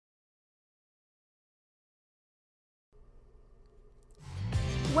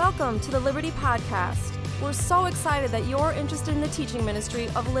Welcome to the Liberty Podcast. We're so excited that you're interested in the teaching ministry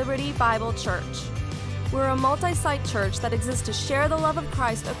of Liberty Bible Church. We're a multi-site church that exists to share the love of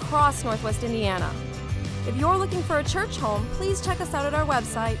Christ across Northwest Indiana. If you're looking for a church home, please check us out at our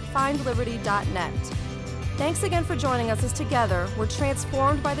website, findliberty.net. Thanks again for joining us as together we're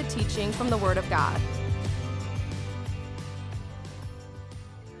transformed by the teaching from the Word of God.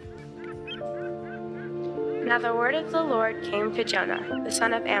 Now the word of the Lord came to Jonah, the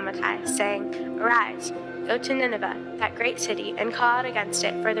son of Amittai, saying, Arise, go to Nineveh, that great city, and call out against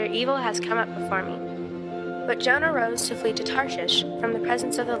it, for their evil has come up before me. But Jonah rose to flee to Tarshish from the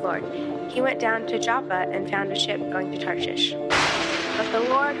presence of the Lord. He went down to Joppa and found a ship going to Tarshish. But the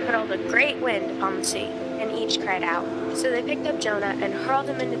Lord hurled a great wind upon the sea, and each cried out. So they picked up Jonah and hurled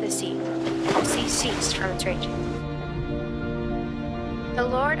him into the sea, and the sea ceased from its raging. The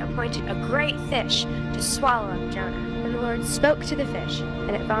Lord appointed a great fish to swallow up Jonah, and the Lord spoke to the fish, and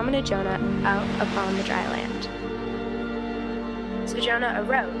it vomited Jonah out upon the dry land. So Jonah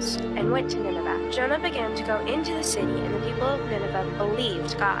arose and went to Nineveh. Jonah began to go into the city, and the people of Nineveh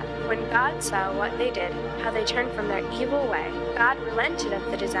believed God. When God saw what they did, how they turned from their evil way, God relented of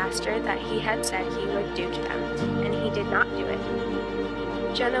the disaster that he had said he would do to them, and he did not do it.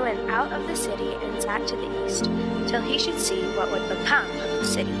 Jonah went out of the city and sat to the east, till he should see what would become of the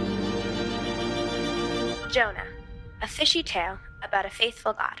city. Jonah, a fishy tale about a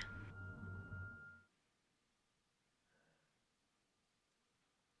faithful God.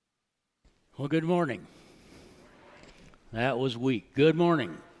 Well, good morning. That was weak. Good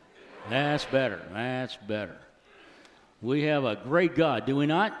morning. That's better. That's better. We have a great God, do we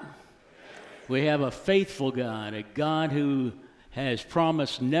not? We have a faithful God, a God who has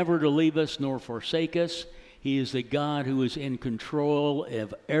promised never to leave us nor forsake us. He is the God who is in control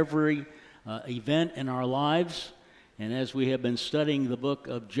of every event in our lives. And as we have been studying the book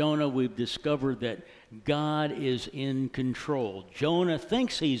of Jonah, we've discovered that God is in control. Jonah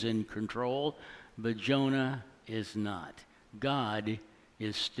thinks he's in control, but Jonah is not. God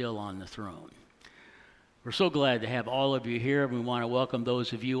is still on the throne. We're so glad to have all of you here. We want to welcome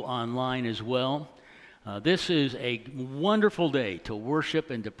those of you online as well. This is a wonderful day to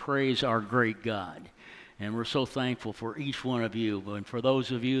worship and to praise our great God. And we're so thankful for each one of you. And for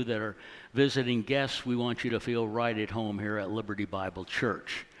those of you that are visiting guests, we want you to feel right at home here at Liberty Bible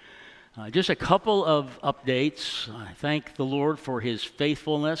Church. Just a couple of updates. I thank the Lord for his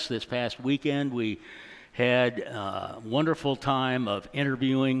faithfulness. This past weekend, we had a wonderful time of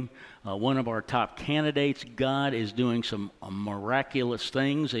interviewing one of our top candidates. God is doing some miraculous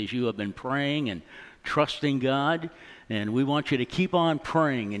things as you have been praying and trusting God. And we want you to keep on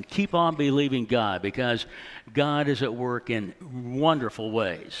praying and keep on believing God, because God is at work in wonderful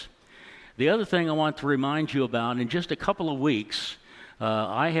ways. The other thing I want to remind you about, in just a couple of weeks,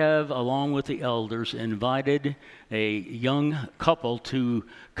 I have, along with the elders, invited a young couple to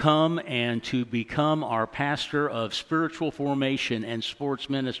come and to become our pastor of spiritual formation and sports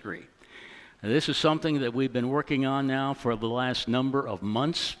ministry. Now, this is something that we've been working on now for the last number of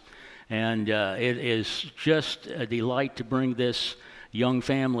months. And it is just a delight to bring this young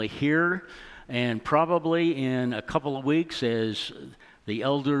family here. And probably in a couple of weeks, as the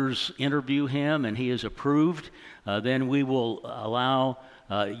elders interview him and he is approved, then we will allow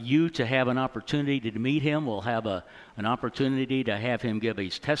you to have an opportunity to meet him. We'll have an opportunity to have him give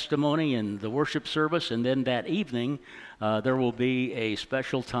his testimony in the worship service. And then that evening, there will be a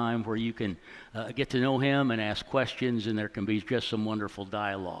special time where you can get to know him and ask questions, and there can be just some wonderful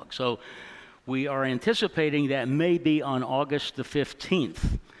dialogue. So we are anticipating that may be on August the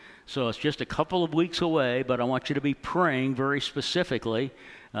 15th. So it's just a couple of weeks away, but I want you to be praying very specifically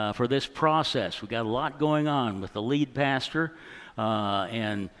for this process. We've got a lot going on with the lead pastor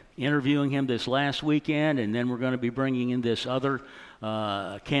and interviewing him this last weekend, and then we're going to be bringing in this other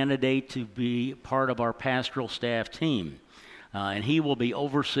candidate to be part of our pastoral staff team. And he will be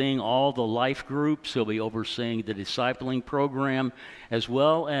overseeing all the life groups. He'll be overseeing the discipling program, as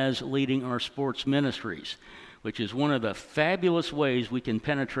well as leading our sports ministries, which is one of the fabulous ways we can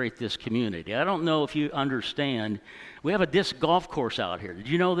penetrate this community. I don't know if you understand, we have a disc golf course out here. Did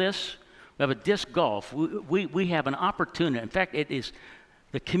you know this? We have a disc golf. We have an opportunity. In fact,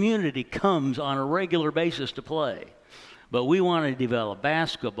 the community comes on a regular basis to play. But we want to develop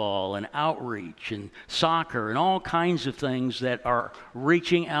basketball and outreach and soccer and all kinds of things that are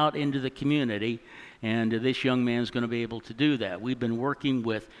reaching out into the community. And this young man's going to be able to do that. We've been working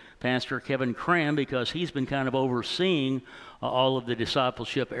with Pastor Kevin Cram because he's been kind of overseeing all of the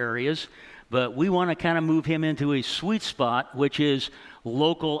discipleship areas. But we want to kind of move him into a sweet spot, which is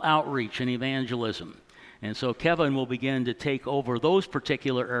local outreach and evangelism. And so Kevin will begin to take over those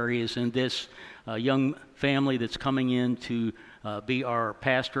particular areas, and this young family that's coming in to be our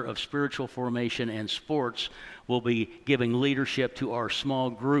pastor of spiritual formation and sports will be giving leadership to our small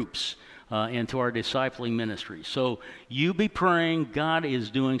groups and to our discipling ministry. So you be praying. God is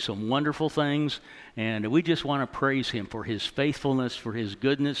doing some wonderful things, and we just want to praise him for his faithfulness, for his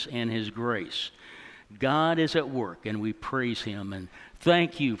goodness, and his grace. God is at work, and we praise him, and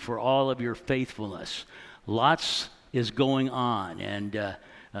thank you for all of your faithfulness. Lots is going on, and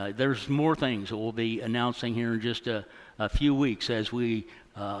there's more things that we'll be announcing here in just a few weeks as we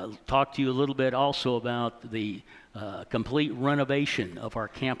talk to you a little bit also about the complete renovation of our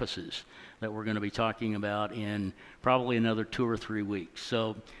campuses that we're going to be talking about in probably another 2 or 3 weeks.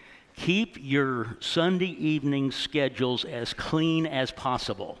 So keep your Sunday evening schedules as clean as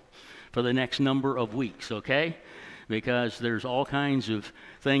possible for the next number of weeks, okay? Because there's all kinds of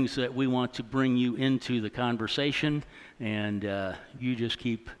things that we want to bring you into the conversation, and you just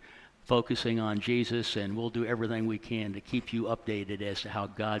keep focusing on Jesus, and we'll do everything we can to keep you updated as to how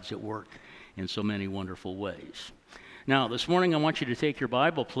God's at work in so many wonderful ways. Now, this morning I want you to take your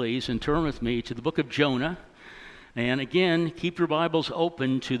Bible, please, and turn with me to the book of Jonah. And again, keep your Bibles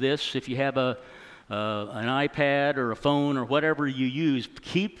open to this. If you have an iPad or a phone or whatever you use,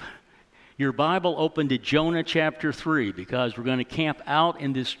 keep your Bible open to Jonah chapter 3, because we're going to camp out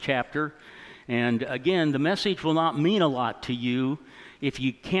in this chapter. And again, the message will not mean a lot to you if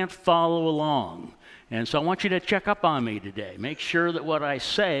you can't follow along. And so I want you to check up on me today. Make sure that what I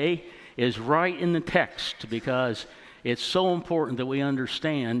say is right in the text, because it's so important that we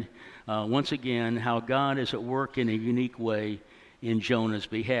understand, once again, how God is at work in a unique way in Jonah's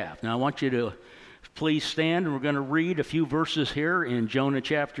behalf. Now I want you to please stand, and we're going to read a few verses here in Jonah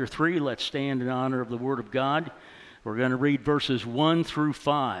chapter 3. Let's stand in honor of the Word of God. We're going to read verses 1 through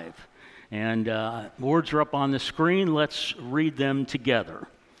 5. And words are up on the screen. Let's read them together.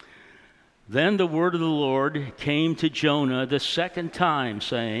 Then the word of the Lord came to Jonah the second time,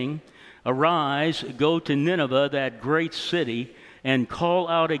 saying, "Arise, go to Nineveh, that great city, and call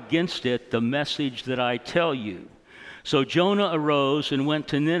out against it the message that I tell you." So Jonah arose and went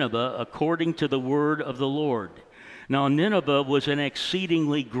to Nineveh according to the word of the Lord. Now Nineveh was an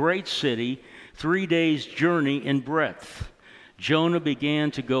exceedingly great city, 3 days' journey in breadth. Jonah began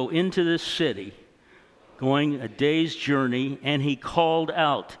to go into this city, going a day's journey, and he called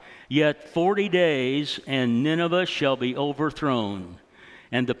out, "Yet 40 days, and Nineveh shall be overthrown."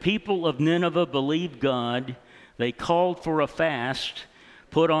 And the people of Nineveh believed God. They called for a fast,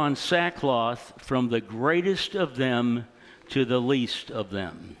 put on sackcloth, from the greatest of them to the least of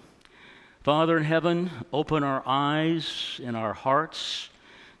them. Father in heaven, open our eyes and our hearts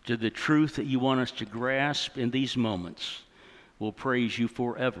to the truth that you want us to grasp in these moments. We'll praise you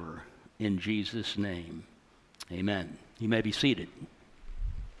forever in Jesus' name. Amen. You may be seated.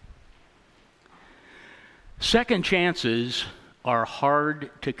 Second chances are hard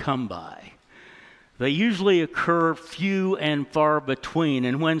to come by. They usually occur few and far between.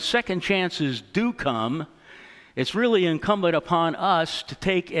 And when second chances do come, it's really incumbent upon us to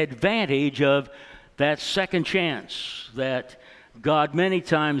take advantage of that second chance that God many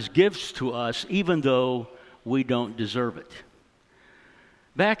times gives to us, even though we don't deserve it.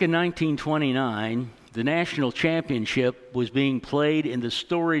 Back in 1929, the national championship was being played in the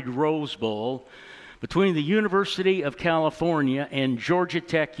storied Rose Bowl between the University of California and Georgia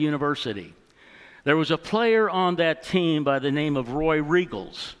Tech University. There was a player on that team by the name of Roy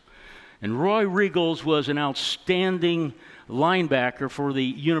Riegels. And Roy Riegels was an outstanding linebacker for the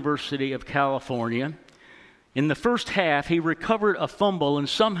University of California. In the first half, he recovered a fumble and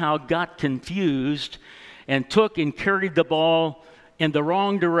somehow got confused and took and carried the ball in the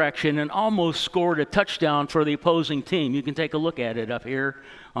wrong direction and almost scored a touchdown for the opposing team. You can take a look at it up here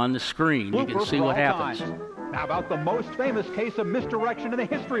on the screen. You can see what happens. Now about the most famous case of misdirection in the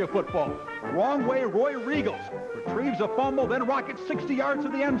history of football. Wrong way, Roy Riegels retrieves a fumble, then rockets 60 yards to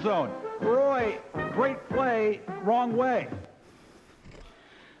the end zone. Roy, great play, wrong way.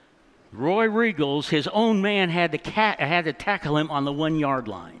 Roy Riegels, his own man had to tackle him on the 1-yard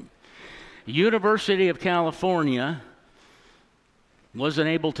line. The University of California wasn't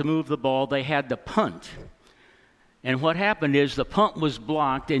able to move the ball. They had to punt. And what happened is the punt was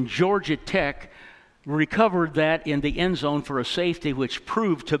blocked, and Georgia Tech recovered that in the end zone for a safety, which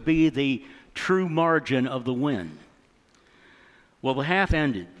proved to be the true margin of the win. Well, the half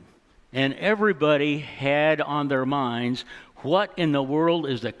ended, and everybody had on their minds, what in the world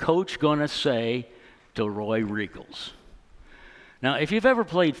is the coach going to say to Roy Riegels? Now, if you've ever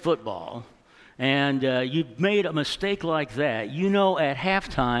played football, and you've made a mistake like that, you know at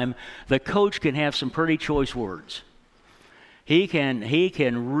halftime the coach can have some pretty choice words. He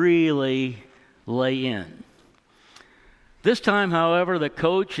can really lay in. This time, however, the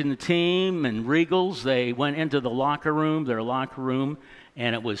coach and the team and Regals, they went into their locker room,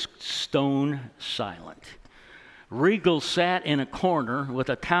 and it was stone silent. Regals sat in a corner with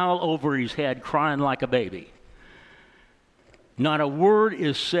a towel over his head, crying like a baby. Not a word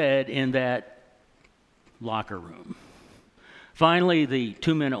is said in that locker room. Finally, the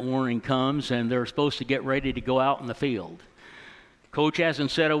 2-minute warning comes, and they're supposed to get ready to go out in the field. Coach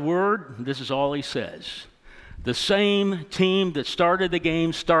hasn't said a word. This is all he says. The same team that started the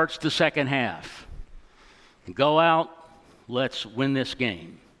game starts the second half. Go out, let's win this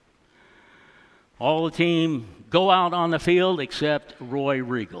game. All the team go out on the field except Roy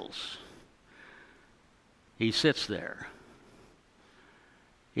Regals. He sits there.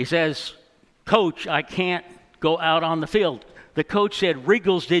 He says, "Coach, I can't go out on the field." The coach said,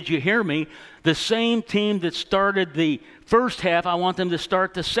 "Regals, did you hear me? The same team that started the first half, I want them to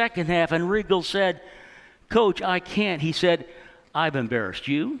start the second half." And Regals said, "Coach, I can't." He said, "I've embarrassed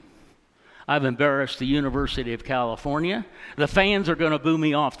you. I've embarrassed the University of California. The fans are going to boo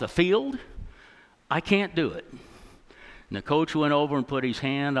me off the field. I can't do it." And the coach went over and put his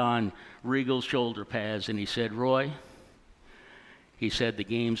hand on Regals' shoulder pads, and he said, "Roy," he said, "the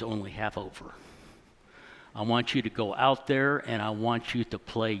game's only half over. I want you to go out there, and I want you to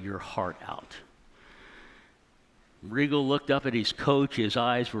play your heart out." Regal looked up at his coach. His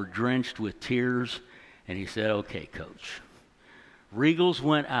eyes were drenched with tears, and he said, "Okay, coach." Regals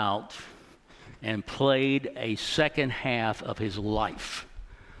went out and played a second half of his life.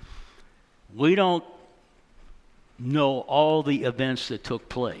 We don't know all the events that took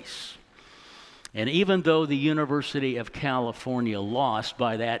place. And even though the University of California lost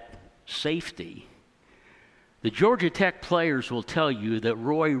by that safety, the Georgia Tech players will tell you that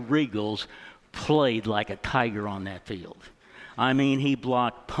Roy Regals played like a tiger on that field. I mean, he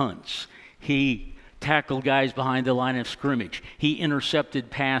blocked punts. He tackled guys behind the line of scrimmage. He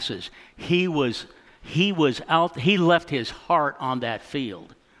intercepted passes. He was out. He left his heart on that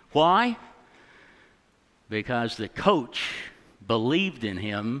field. Why? Because the coach believed in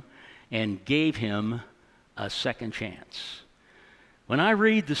him and gave him a second chance. When I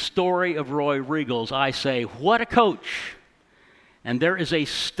read the story of Roy Regals, I say, what a coach. And there is a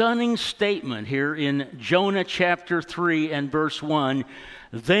stunning statement here in Jonah chapter 3 and verse 1.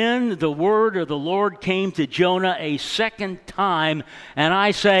 "Then the word of the Lord came to Jonah a second time, and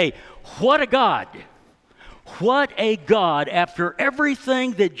I say, what a God. What a God." After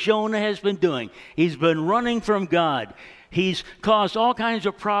everything that Jonah has been doing, he's been running from God. He's caused all kinds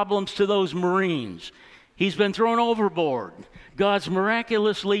of problems to those Marines. He's been thrown overboard. God's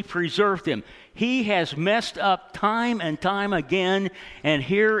miraculously preserved him. He has messed up time and time again. And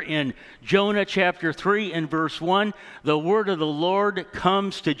here in Jonah chapter 3 and verse 1, the word of the Lord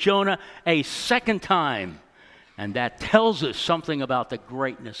comes to Jonah a second time. And that tells us something about the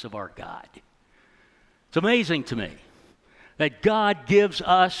greatness of our God. It's amazing to me that God gives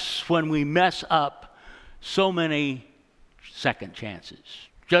us, when we mess up, so many second chances.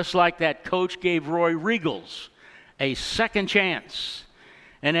 Just like that coach gave Roy Regals a second chance.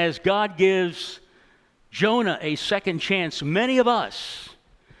 And as God gives Jonah a second chance, many of us,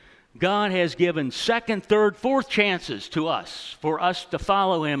 God has given second, third, fourth chances to us for us to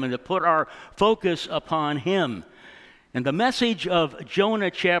follow him and to put our focus upon him. And the message of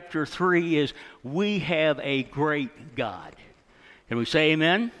Jonah chapter 3 is, we have a great God. Can we say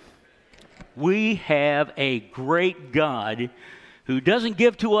amen? We have a great God who doesn't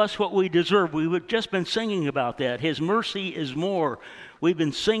give to us what we deserve. We've just been singing about that. His mercy is more. We've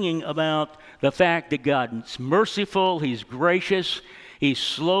been singing about the fact that God is merciful, he's gracious, he's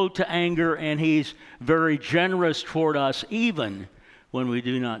slow to anger, and he's very generous toward us, even when we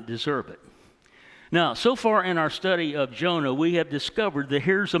do not deserve it. Now, so far in our study of Jonah, we have discovered that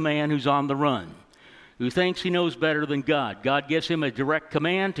here's a man who's on the run, who thinks he knows better than God. God gives him a direct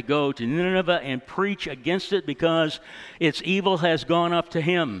command to go to Nineveh and preach against it because its evil has gone up to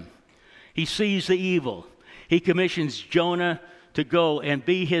him. He sees the evil. He commissions Jonah to go and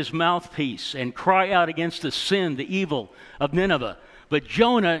be his mouthpiece and cry out against the sin, the evil of Nineveh. But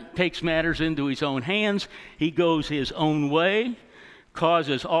Jonah takes matters into his own hands. He goes his own way,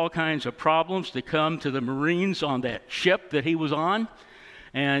 causes all kinds of problems to come to the Marines on that ship that he was on,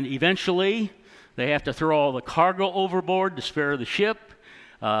 and eventually they have to throw all the cargo overboard to spare the ship.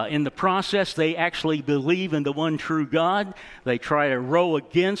 In the process, they actually believe in the one true God. They try to row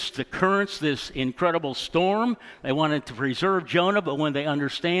against the currents, this incredible storm. They wanted to preserve Jonah, but when they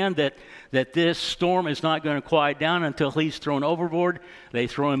understand that this storm is not going to quiet down until he's thrown overboard, they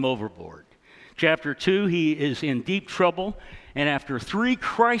throw him overboard. Chapter 2, he is in deep trouble, and after 3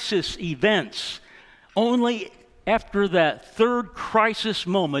 crisis events, only after that third crisis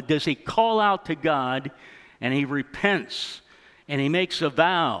moment does he call out to God, and he repents. And he makes a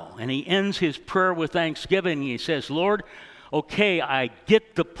vow, and he ends his prayer with thanksgiving. He says, Lord, okay, I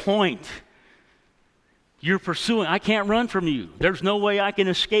get the point. You're pursuing. I can't run from you. There's no way I can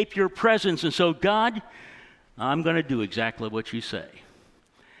escape your presence. And so, God, I'm going to do exactly what you say.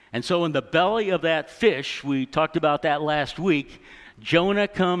 And so in the belly of that fish, we talked about that last week, Jonah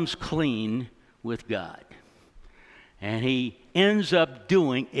comes clean with God. And he ends up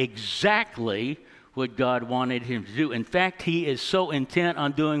doing exactly what God wanted him to do. In fact, he is so intent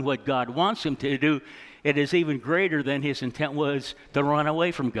on doing what God wants him to do, it is even greater than his intent was to run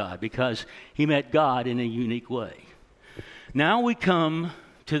away from God, because he met God in a unique way. Now we come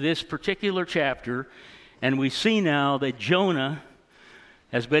to this particular chapter, and we see now that Jonah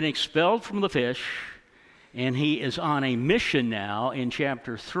has been expelled from the fish, and he is on a mission now in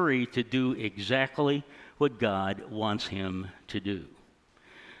chapter 3 to do exactly what God wants him to do.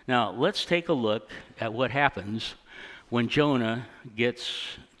 Now, let's take a look at what happens when Jonah gets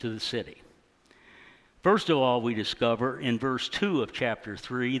to the city. First of all, we discover in verse 2 of chapter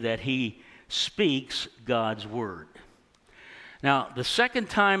 3 that he speaks God's word. Now, the second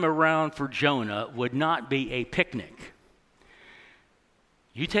time around for Jonah would not be a picnic.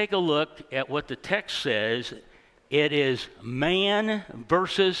 You take a look at what the text says. It is man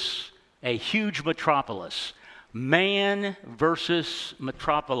versus a huge metropolis. Man versus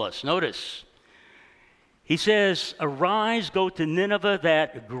metropolis. Notice, he says, arise, go to Nineveh,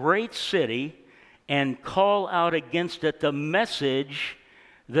 that great city, and call out against it the message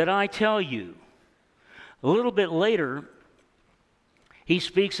that I tell you. A little bit later, he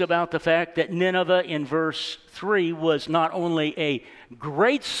speaks about the fact that Nineveh in verse 3 was not only a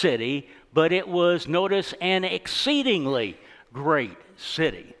great city, but it was, notice, an exceedingly great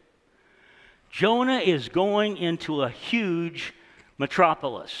city. Jonah is going into a huge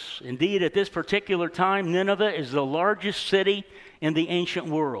metropolis. Indeed, at this particular time, Nineveh is the largest city in the ancient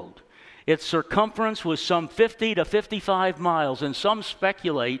world. Its circumference was some 50 to 55 miles, and some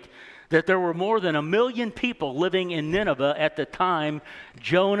speculate that there were more than 1 million people living in Nineveh at the time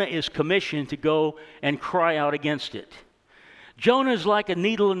Jonah is commissioned to go and cry out against it. Jonah is like a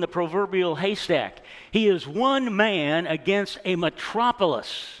needle in the proverbial haystack. He is one man against a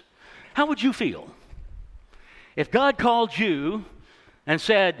metropolis. How would you feel if God called you and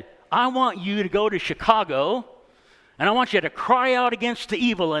said, I want you to go to Chicago, and I want you to cry out against the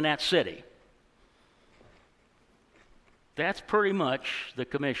evil in that city? That's pretty much the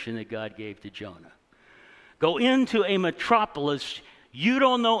commission that God gave to Jonah. Go into a metropolis. You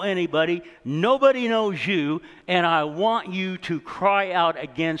don't know anybody. Nobody knows you. And I want you to cry out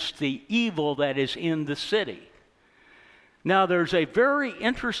against the evil that is in the city. Now, there's a very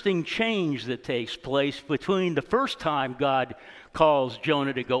interesting change that takes place between the first time God calls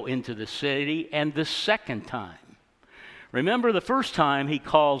Jonah to go into the city and the second time. Remember, the first time he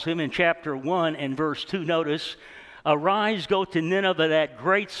calls him in chapter 1 and verse 2, notice, arise, go to Nineveh, that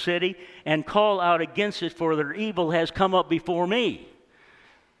great city, and call out against it, for their evil has come up before me.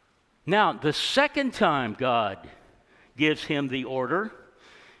 Now, the second time God gives him the order,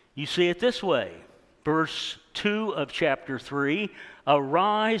 you see it this way. Verse 2 of chapter 3,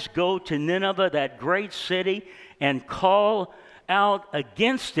 arise, go to Nineveh, that great city, and call out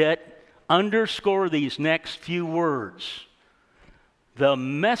against it. Underscore these next few words. The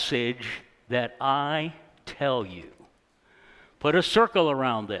message that I tell you. Put a circle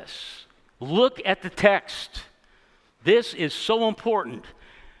around this. Look at the text. This is so important.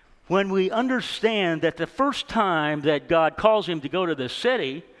 When we understand that the first time that God calls him to go to the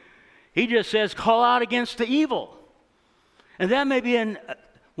city, he just says, call out against the evil. And that may be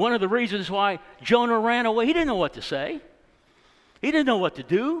one of the reasons why Jonah ran away. He didn't know what to say. He didn't know what to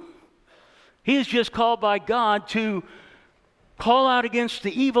do. He is just called by God to call out against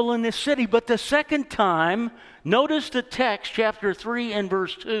the evil in this city. But the second time, notice the text, chapter 3 and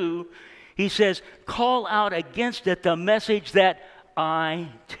verse 2, he says, call out against it the message that I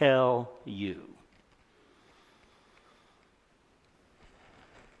tell you.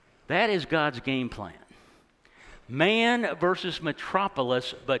 That is God's game plan. Man versus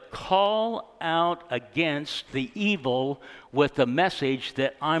metropolis, but call out against the evil with the message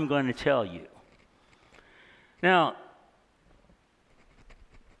that I'm going to tell you. Now,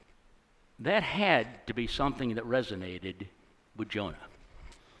 that had to be something that resonated with Jonah.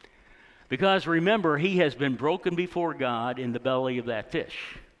 Because remember, he has been broken before God in the belly of that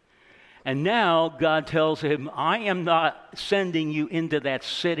fish. And now God tells him, I am not sending you into that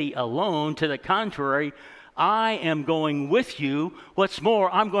city alone. To the contrary, I am going with you. What's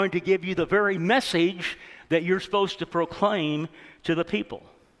more, I'm going to give you the very message that you're supposed to proclaim to the people.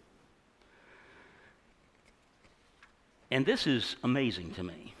 And this is amazing to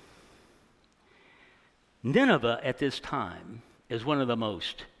me. Nineveh at this time is one of the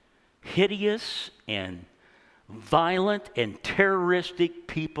most hideous and violent and terroristic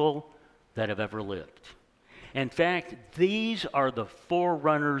people that have ever lived. In fact, these are the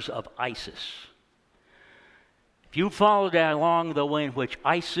forerunners of ISIS. If you follow that along the way in which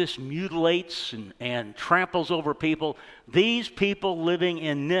ISIS mutilates and tramples over people, these people living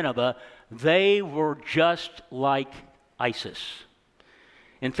in Nineveh, they were just like ISIS.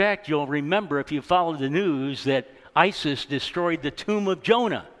 In fact, you'll remember if you followed the news that ISIS destroyed the tomb of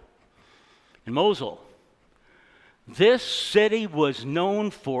Jonah in Mosul. This city was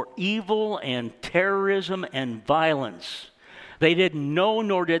known for evil and terrorism and violence. They didn't know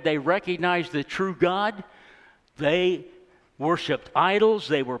nor did they recognize the true God. They worshiped idols.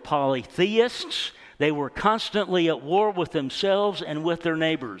 They were polytheists. They were constantly at war with themselves and with their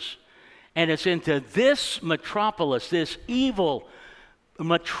neighbors. And it's into this metropolis, this evil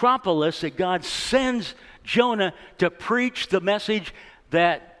metropolis, that God sends Jonah to preach the message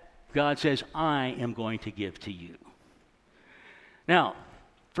that God says, I am going to give to you. Now,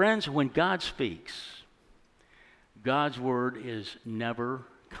 friends, when God speaks, God's word is never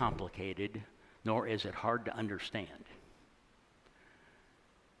complicated, nor is it hard to understand.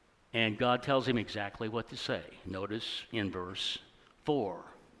 And God tells him exactly what to say. Notice in verse 4.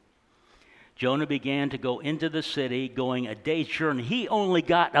 Jonah began to go into the city, going a day's journey. He only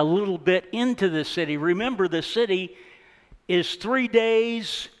got a little bit into the city. Remember, the city is 3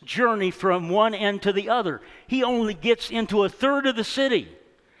 days' journey from one end to the other. He only gets into a third of the city,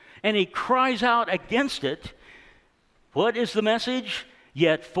 and he cries out against it. What is the message?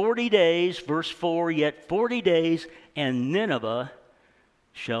 Yet 40 days, verse 4, yet 40 days, and Nineveh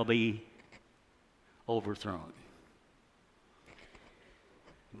shall be overthrown.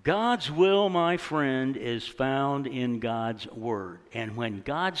 God's will, my friend, is found in God's word. And when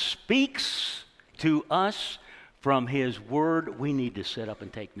God speaks to us from his word, we need to sit up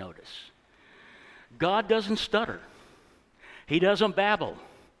and take notice. God doesn't stutter. He doesn't babble.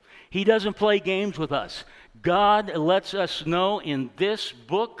 He doesn't play games with us. God lets us know in this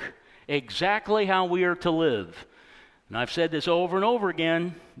book exactly how we are to live. And I've said this over and over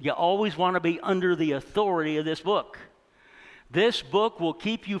again, you always want to be under the authority of this book. This book will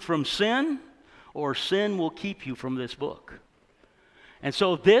keep you from sin, or sin will keep you from this book. And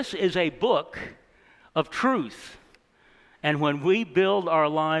so this is a book of truth. And when we build our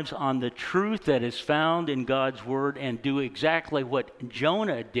lives on the truth that is found in God's word and do exactly what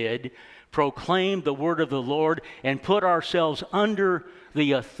Jonah did, proclaim the word of the Lord and put ourselves under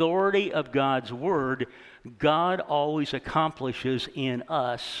the authority of God's word, God always accomplishes in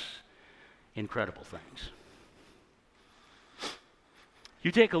us incredible things. You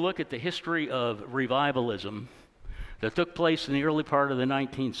take a look at the history of revivalism that took place in the early part of the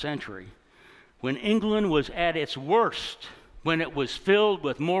 19th century, when England was at its worst, when it was filled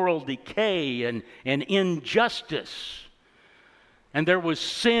with moral decay and injustice, and there was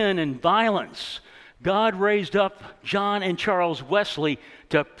sin and violence. God raised up John and Charles Wesley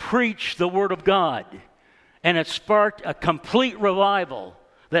to preach the Word of God, and it sparked a complete revival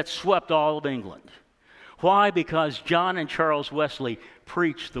that swept all of England. Why? Because John and Charles Wesley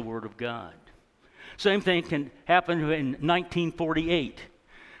preached the Word of God. Same thing can happen in 1948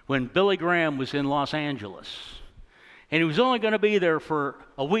 when Billy Graham was in Los Angeles. And he was only going to be there for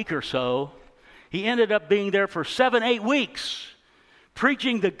a week or so. He ended up being there for 7-8 weeks,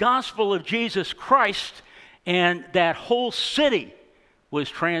 preaching the gospel of Jesus Christ, and that whole city was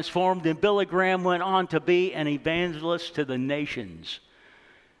transformed, and Billy Graham went on to be an evangelist to the nations.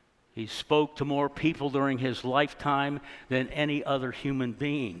 He spoke to more people during his lifetime than any other human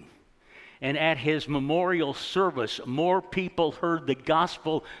being. And at his memorial service, more people heard the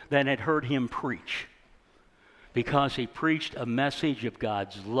gospel than had heard him preach, because he preached a message of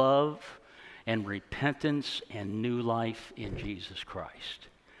God's love and repentance and new life in Jesus Christ.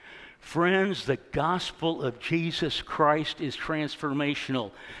 Friends, the gospel of Jesus Christ is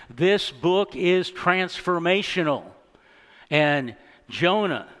transformational. This book is transformational. And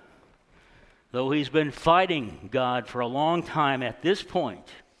Jonah, though he's been fighting God for a long time, at this point,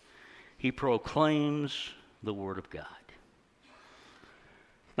 he proclaims the Word of God.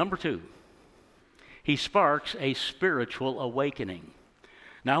 Number 2, he sparks a spiritual awakening.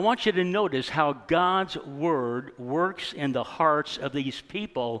 Now, I want you to notice how God's word works in the hearts of these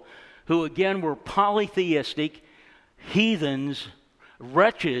people who, again, were polytheistic, heathens,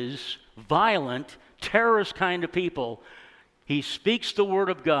 wretches, violent, terrorist kind of people. He speaks the word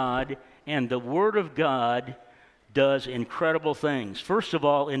of God, and the word of God does incredible things. First of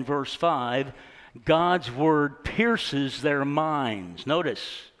all, in verse 5, God's word pierces their minds. Notice,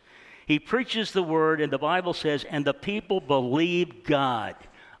 he preaches the word, and the Bible says, and the people believed God.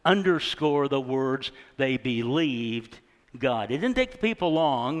 Underscore the words, they believed God. It didn't take the people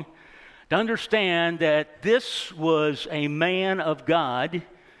long to understand that this was a man of God.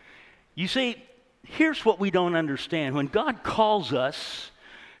 You see, here's what we don't understand. When God calls us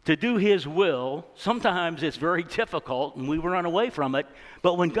to do his will, sometimes it's very difficult and we run away from it.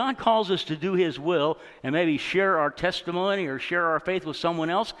 But when God calls us to do his will and maybe share our testimony or share our faith with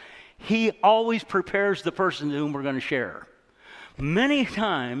someone else, he always prepares the person to whom we're going to share. Many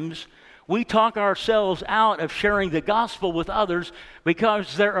times we talk ourselves out of sharing the gospel with others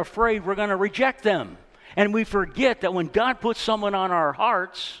because they're afraid we're going to reject them. And we forget that when God puts someone on our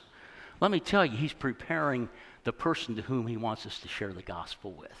hearts, let me tell you, he's preparing the person to whom he wants us to share the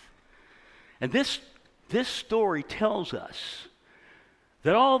gospel with. And this story tells us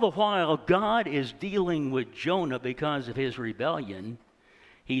that all the while God is dealing with Jonah because of his rebellion,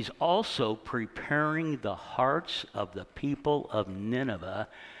 he's also preparing the hearts of the people of Nineveh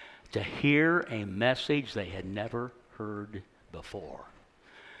to hear a message they had never heard before.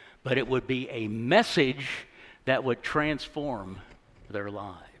 But it would be a message that would transform their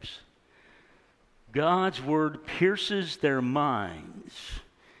lives. God's word pierces their minds,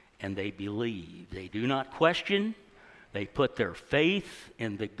 and they believe. They do not question. They put their faith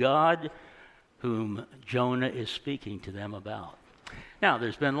in the God whom Jonah is speaking to them about. Now,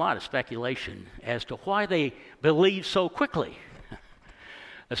 there's been a lot of speculation as to why they believed so quickly.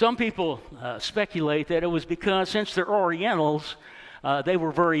 Some people speculate that it was because, since they're Orientals, they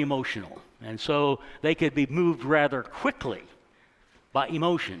were very emotional. And so they could be moved rather quickly by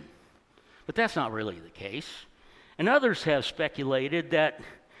emotion. But that's not really the case. And others have speculated that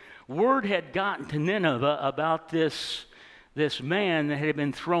word had gotten to Nineveh about this man that had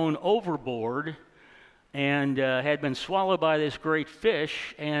been thrown overboard and had been swallowed by this great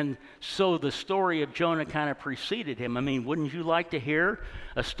fish, and so the story of Jonah kind of preceded him. I mean, wouldn't you like to hear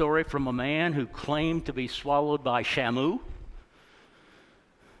a story from a man who claimed to be swallowed by Shamu?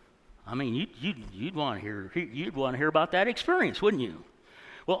 I mean, you'd want to hear about that experience, wouldn't you?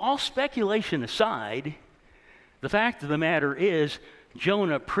 Well, all speculation aside, the fact of the matter is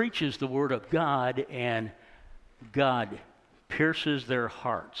Jonah preaches the word of God, and God pierces their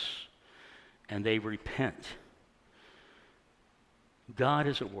hearts, and they repent. God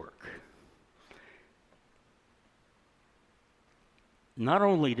is at work. Not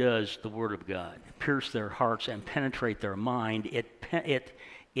only does the word of God pierce their hearts and penetrate their mind,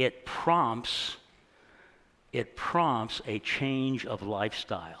 it prompts a change of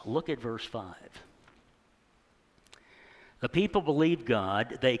lifestyle. Look at verse 5. The people believed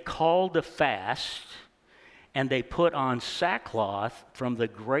God. They called a fast, and they put on sackcloth from the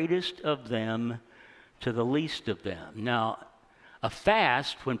greatest of them to the least of them. Now, a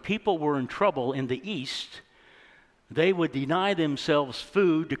fast, when people were in trouble in the East, they would deny themselves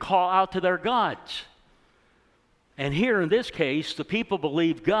food to call out to their gods. And here in this case, the people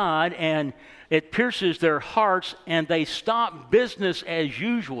believe God, and it pierces their hearts, and they stop business as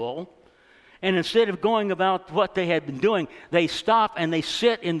usual. And instead of going about what they had been doing, they stop and they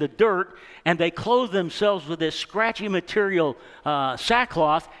sit in the dirt, and they clothe themselves with this scratchy material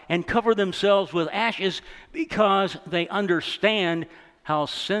sackcloth and cover themselves with ashes, because they understand how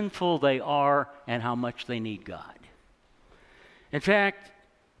sinful they are and how much they need God. In fact,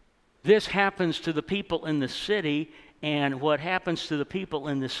 this happens to the people in the city, and what happens to the people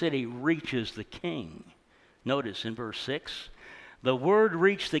in the city reaches the king. Notice in verse 6, the word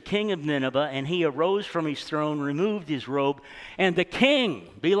reached the king of Nineveh, and he arose from his throne, removed his robe, and the king,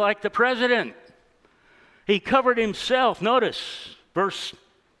 be like the president, he covered himself, notice, verse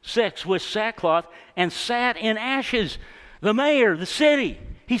 6, with sackcloth, and sat in ashes. The mayor, the city,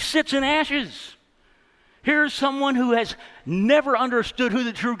 he sits in ashes. Here's someone who has never understood who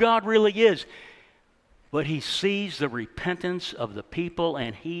the true God really is. But he sees the repentance of the people,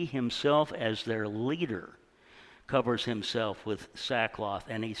 and he himself, as their leader, covers himself with sackcloth,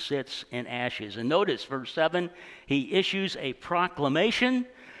 and he sits in ashes. And notice, verse 7, he issues a proclamation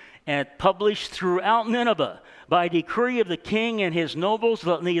and published throughout Nineveh, by decree of the king and his nobles,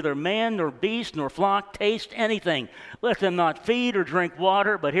 let neither man nor beast nor flock taste anything. Let them not feed or drink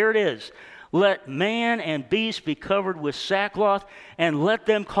water, but here it is. Let man and beast be covered with sackcloth, and let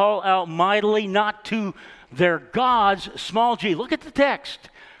them call out mightily, not to their gods, small g. Look at the text.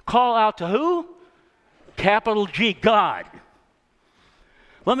 Call out to who? Capital G, God.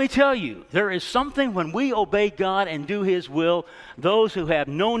 Let me tell you, there is something when we obey God and do His will, those who have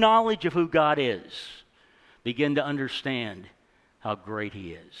no knowledge of who God is begin to understand how great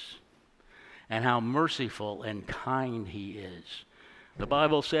He is and how merciful and kind He is. The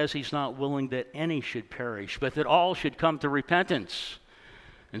Bible says He's not willing that any should perish, but that all should come to repentance.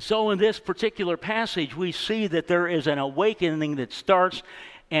 And so in this particular passage, we see that there is an awakening that starts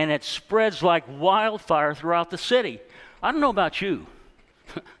and it spreads like wildfire throughout the city. I don't know about you,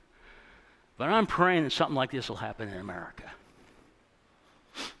 but I'm praying that something like this will happen in America.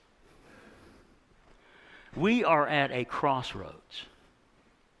 We are at a crossroads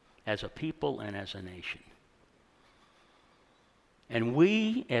as a people and as a nation. And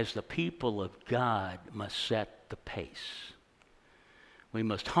we, as the people of God, must set the pace. We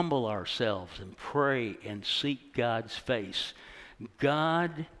must humble ourselves and pray and seek God's face.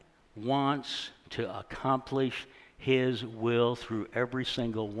 God wants to accomplish His will through every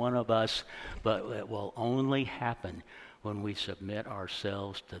single one of us, but it will only happen when we submit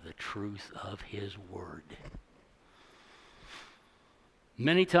ourselves to the truth of His Word.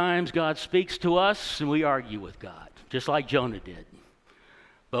 Many times God speaks to us and we argue with God, just like Jonah did.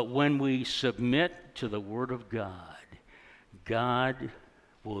 But when we submit to the Word of God, God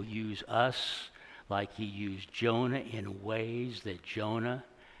will use us like He used Jonah in ways that Jonah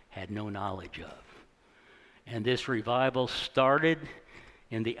had no knowledge of. And this revival started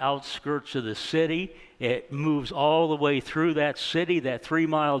in the outskirts of the city. It moves all the way through that city, that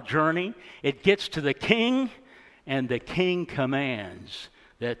 3-mile journey. It gets to the king, and the king commands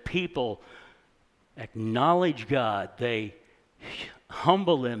that people acknowledge God. They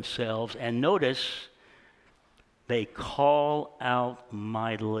humble themselves, and notice, they call out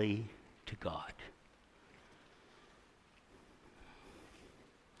mightily to God.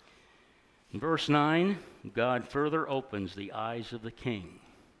 In verse 9, God further opens the eyes of the king.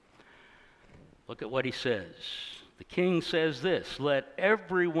 Look at what he says. The king says this, "Let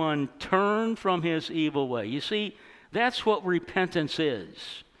everyone turn from his evil way." You see, that's what repentance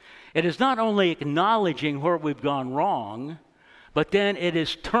is. It is not only acknowledging where we've gone wrong, but then it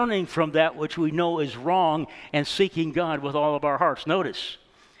is turning from that which we know is wrong and seeking God with all of our hearts. Notice,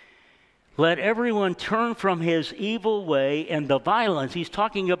 let everyone turn from his evil way and the violence. He's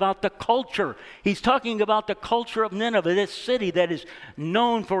talking about the culture. He's talking about the culture of Nineveh, this city that is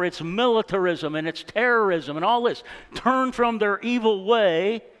known for its militarism and its terrorism and all this. Turn from their evil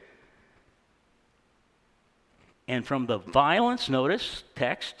way and from the violence, notice,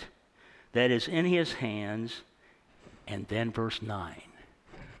 text, that is in his hands. And then verse 9.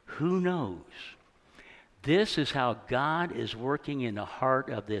 Who knows? This is how God is working in the heart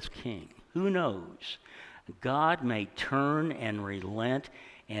of this king. Who knows? God may turn and relent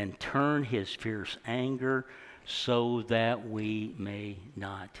and turn his fierce anger so that we may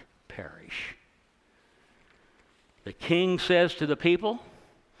not perish. The king says to the people,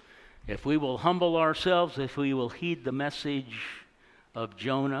 if we will humble ourselves, if we will heed the message of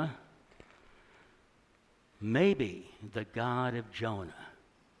Jonah, maybe the God of Jonah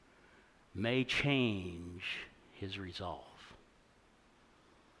may change his resolve.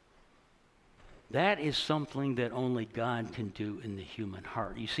 That is something that only God can do in the human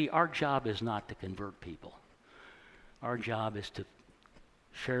heart. You see, our job is not to convert people. Our job is to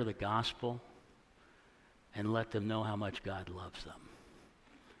share the gospel and let them know how much God loves them,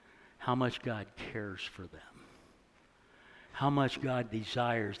 how much God cares for them, how much God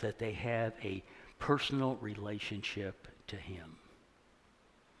desires that they have a personal relationship to Him.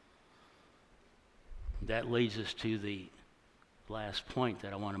 That leads us to the last point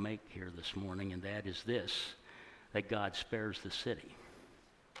that I want to make here this morning, and that is this, that God spares the city.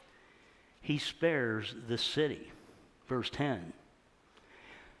 He spares the city. Verse 10.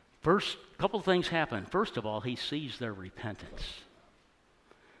 First, a couple of things happen. First of all, He sees their repentance.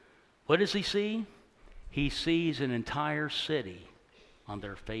 What does He see? He sees an entire city on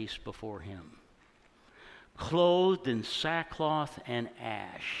their face before Him, clothed in sackcloth and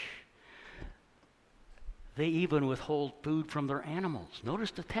ash. They even withhold food from their animals.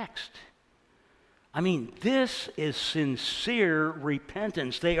 Notice the text. I mean, this is sincere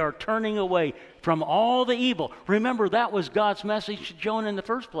repentance. They are turning away from all the evil. Remember, that was God's message to Jonah in the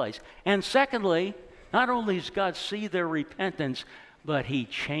first place. And secondly, not only does God see their repentance, but He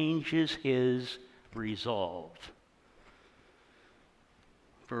changes His resolve.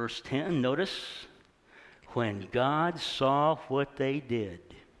 Verse 10, notice, when God saw what they did,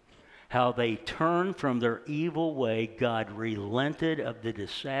 how they turned from their evil way. God relented of the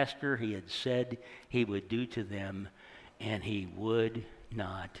disaster he had said he would do to them, and he would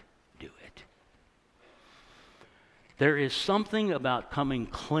not do it. There is something about coming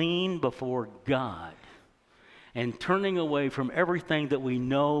clean before God and turning away from everything that we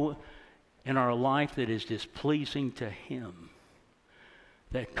know in our life that is displeasing to him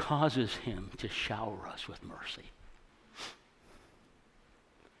that causes him to shower us with mercy.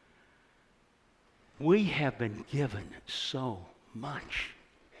 We have been given so much.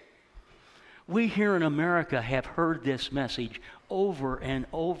 We here in America have heard this message over and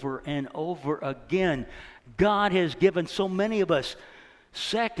over and over again. God has given so many of us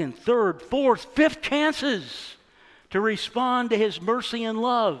second, third, fourth, fifth chances to respond to his mercy and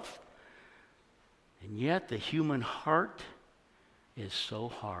love. And yet the human heart is so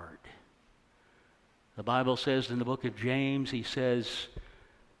hard. The Bible says in the book of James, he says,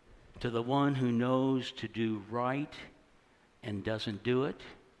 to the one who knows to do right and doesn't do it,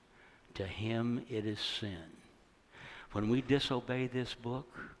 to him it is sin. When we disobey this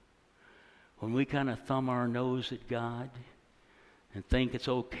book, when we kind of thumb our nose at God and think it's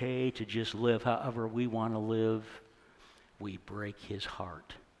okay to just live however we want to live, we break his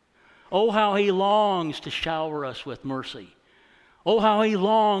heart. Oh, how he longs to shower us with mercy. Oh, how he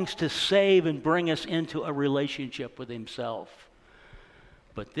longs to save and bring us into a relationship with himself.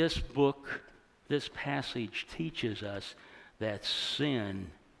 But this book, this passage teaches us that sin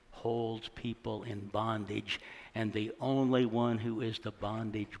holds people in bondage, and the only one who is the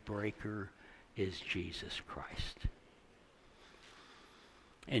bondage breaker is Jesus Christ.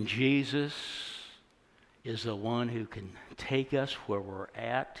 And Jesus is the one who can take us where we're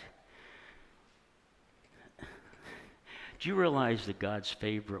at. Do you realize that God's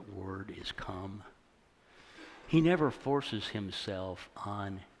favorite word is come? He never forces himself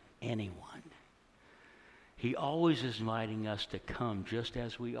on anyone. He always is inviting us to come just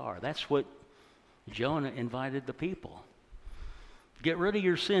as we are. That's what Jonah invited the people. Get rid of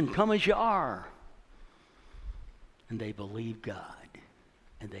your sin. Come as you are. And they believed God.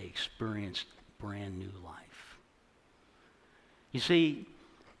 And they experienced brand new life. You see,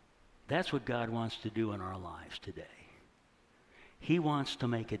 that's what God wants to do in our lives today. He wants to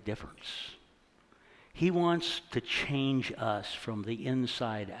make a difference. He wants to change us from the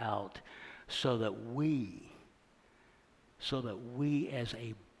inside out so that we as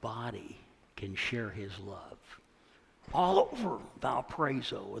a body can share his love. All over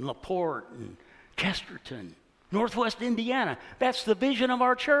Valparaiso and LaPorte and Chesterton, Northwest Indiana. That's the vision of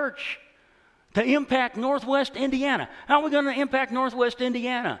our church, to impact Northwest Indiana. How are we going to impact Northwest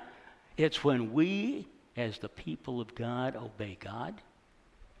Indiana? It's when we, as the people of God, obey God.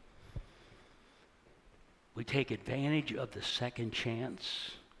 We take advantage of the second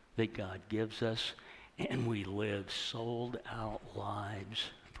chance that God gives us, and we live sold-out lives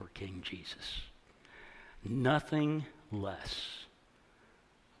for King Jesus. Nothing less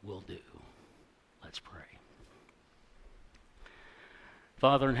will do. Let's pray.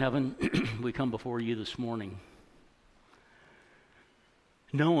 Father in heaven, we come before you this morning,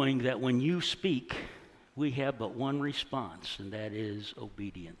 knowing that when you speak, we have but one response, and that is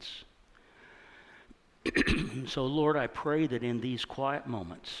obedience. So, Lord, I pray that in these quiet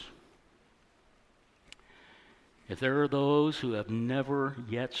moments, if there are those who have never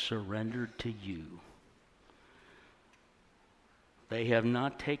yet surrendered to you, they have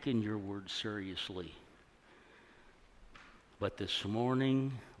not taken your word seriously. But this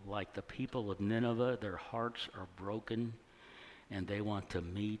morning, like the people of Nineveh, their hearts are broken and they want to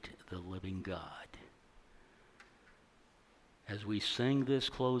meet the living God. As we sing this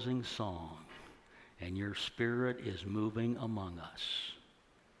closing song, and your Spirit is moving among us,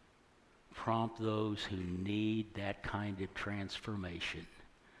 prompt those who need that kind of transformation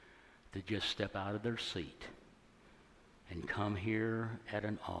to just step out of their seat and come here at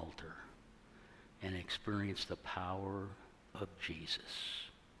an altar and experience the power of Jesus.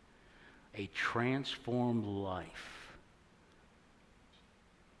 A transformed life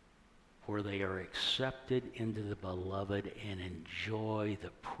where they are accepted into the beloved and enjoy the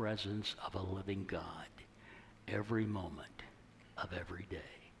presence of a living God every moment of every day.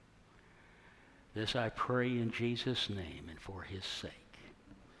 This I pray in Jesus' name and for his sake.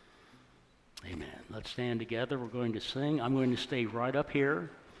 Amen. Let's stand together. We're going to sing. I'm going to stay right up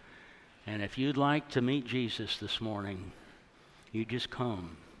here. And if you'd like to meet Jesus this morning, you just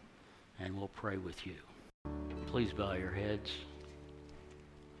come and we'll pray with you. Please bow your heads.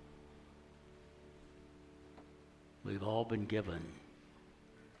 We've all been given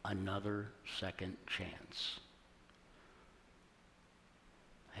another second chance.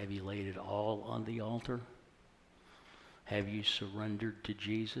 Have you laid it all on the altar? Have you surrendered to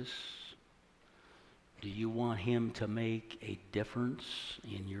Jesus? Do you want him to make a difference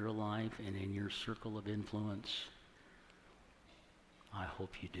in your life and in your circle of influence? I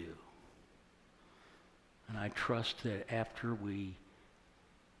hope you do. And I trust that after we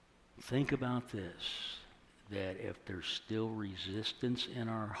think about this, that if there's still resistance in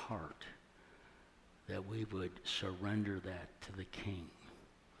our heart, that we would surrender that to the King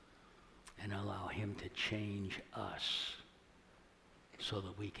and allow him to change us so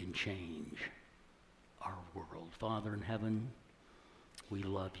that we can change our world. Father in heaven, we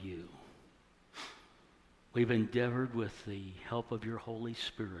love you. We've endeavored with the help of your Holy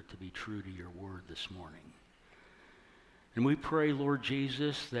Spirit to be true to your word this morning. And we pray, Lord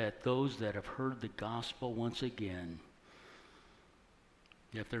Jesus, that those that have heard the gospel once again,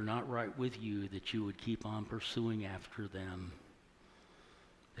 if they're not right with you, that you would keep on pursuing after them,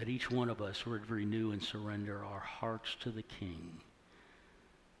 that each one of us would renew and surrender our hearts to the King.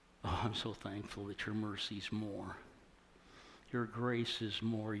 Oh, I'm so thankful that your mercy is more. Your grace is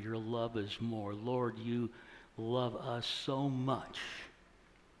more. Your love is more. Lord, you love us so much.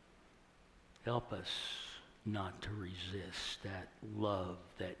 Help us not to resist that love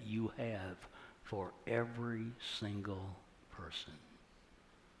that you have for every single person.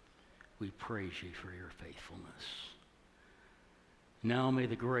 We praise you for your faithfulness. Now may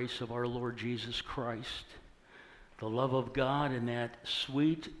the grace of our Lord Jesus Christ, the love of God, and that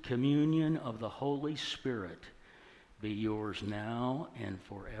sweet communion of the Holy Spirit be yours now and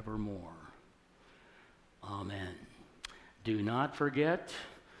forevermore. Amen. Do not forget,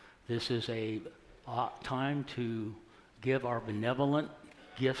 this is a time to give our benevolent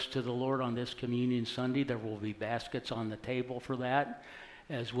gifts to the Lord on this Communion Sunday. There will be baskets on the table for that,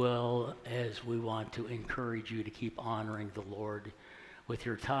 as well as we want to encourage you to keep honoring the Lord with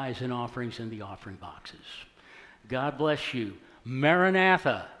your tithes and offerings in the offering boxes. God bless you.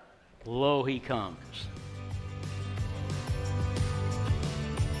 Maranatha, lo, he comes.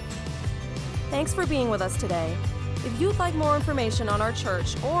 Thanks for being with us today. If you'd like more information on our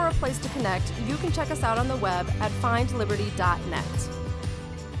church or a place to connect, you can check us out on the web at findliberty.net.